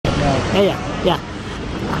Yeah.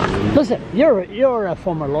 Listen, you're a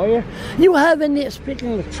former lawyer. You have any,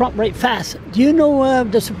 speaking of Trump right fast, do you know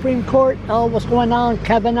the Supreme Court, what's going on,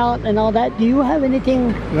 Kavanaugh and all that? Do you have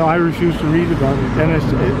anything? No, I refuse to read about it.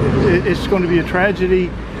 And it's going to be a tragedy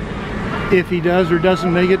if he does or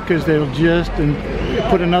doesn't make it, because they'll just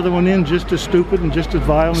put another one in just as stupid and just as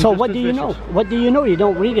vile. So what do you know? What do you know? You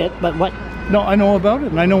don't read it, but what? No, I know about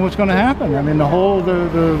it, and I know what's going to happen. I mean,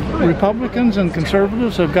 the Republicans and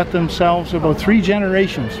conservatives have got themselves about 3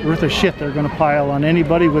 generations worth of shit they're going to pile on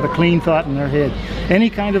anybody with a clean thought in their head. Any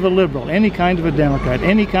kind of a liberal, any kind of a Democrat,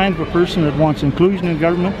 any kind of a person that wants inclusion in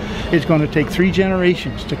government, it's going to take 3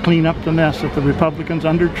 generations to clean up the mess that the Republicans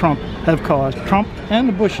under Trump have caused. Trump and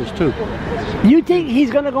the Bushes, too. You think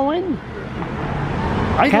he's going to go in?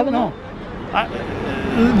 I don't know.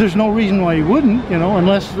 There's no reason why he wouldn't, you know,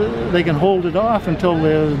 unless they can hold it off until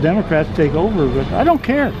the Democrats take over. But I don't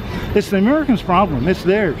care. It's the Americans' problem. It's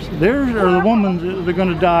theirs. Theirs are the women that are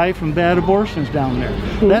going to die from bad abortions down there.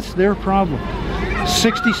 That's their problem.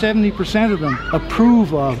 60–70% of them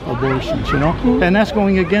approve of abortions, you know, and that's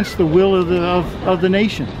going against the will of the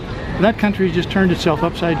nation. And that country just turned itself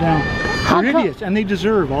upside down. They're idiots, and they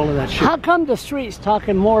deserve all of that shit. How come the streets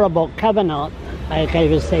talking more about Kavanaugh, I can't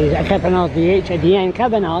even say, I can't pronounce the H at the end,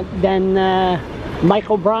 Kavanaugh, than Mike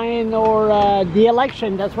O'Brien or the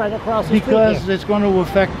election that's right across the street? Because it's going to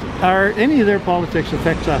affect any of their politics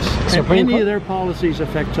affects us. And any of their policies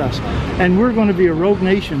affects us. And we're going to be a rogue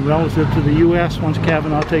nation relative to the U.S. once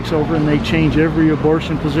Kavanaugh takes over and they change every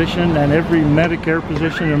abortion position and every Medicare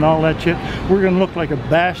position and all that shit. We're going to look like a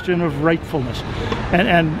bastion of rightfulness.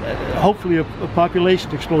 And hopefully a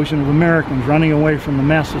population explosion of Americans running away from the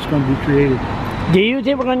mess that's going to be created. Do you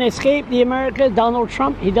think we're going to escape the America, Donald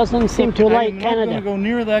Trump? He doesn't seem to like Canada. I'm not going to go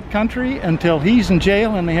near that country until he's in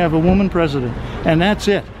jail and they have a woman president. And that's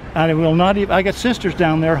it. I will not even, I got sisters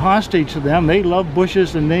down there, hostage to them. They love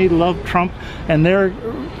Bushes and they love Trump, and they're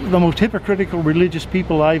the most hypocritical religious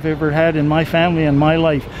people I've ever had in my family and my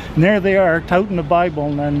life. And there they are, touting the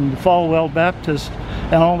Bible and Falwell Baptist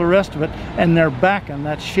and all the rest of it, and they're backing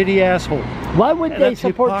that shitty asshole. Why would they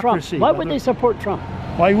support Trump? Why would they support Trump?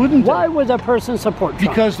 Why wouldn't they? Why would a person support Trump?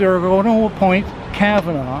 Because they're going to appoint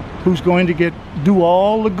Kavanaugh, who's going to do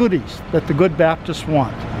all the goodies that the good Baptists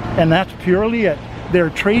want. And that's purely it. They're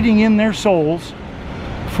trading in their souls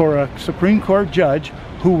for a Supreme Court judge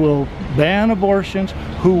who will ban abortions,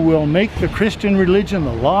 who will make the Christian religion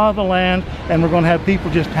the law of the land, and we're going to have people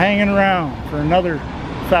just hanging around for another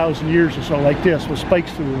 1,000 years or so like this with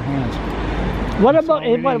spikes through their hands. What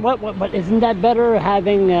about, but isn't that better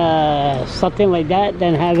having something like that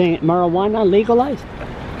than having marijuana legalized?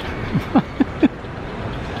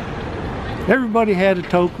 Everybody had a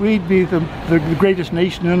toke, we'd be the greatest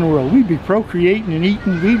nation in the world. We'd be procreating and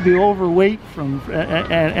eating, we'd be overweight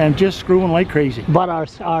and just screwing like crazy. But our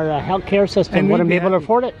healthcare system wouldn't be able to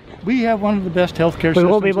afford it. We have one of the best healthcare systems. We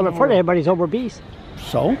won't be able to afford it, everybody's obese.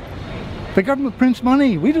 So? The government prints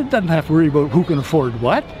money. We doesn't have to worry about who can afford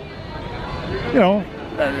what. You know,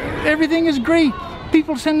 everything is great.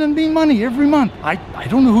 People sending me money every month. I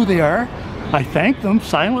don't know who they are. I thank them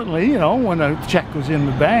silently, you know, when a check goes in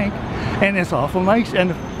the bank. And it's awful nice.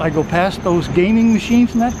 And if I go past those gaming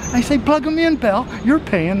machines and that, I say, plug them in, pal. You're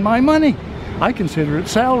paying my money. I consider it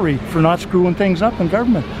salary for not screwing things up in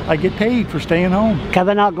government. I get paid for staying home.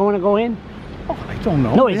 Kavanaugh going to go in? Oh, I don't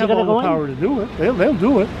know. No, they he's have going to go in? all the power to do it. They'll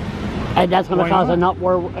do it. And that's going to cause a nut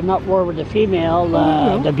war with the female,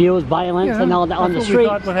 the abuse, violence, and all that on the streets. We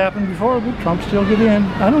thought what happened before, but Trump still get in.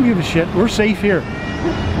 I don't give a shit. We're safe here.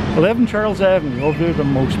 11 Charles Avenue, over there, the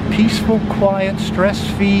most peaceful, quiet,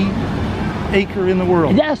 stress-free acre in the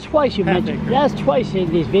world. That's twice you mentioned. That's twice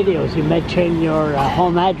in these videos you mentioned your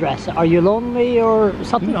home address. Are you lonely or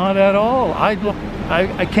something? Not at all.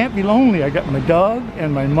 I can't be lonely. I got my dog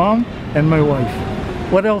and my mom and my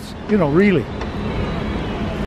wife. What else? You know, really.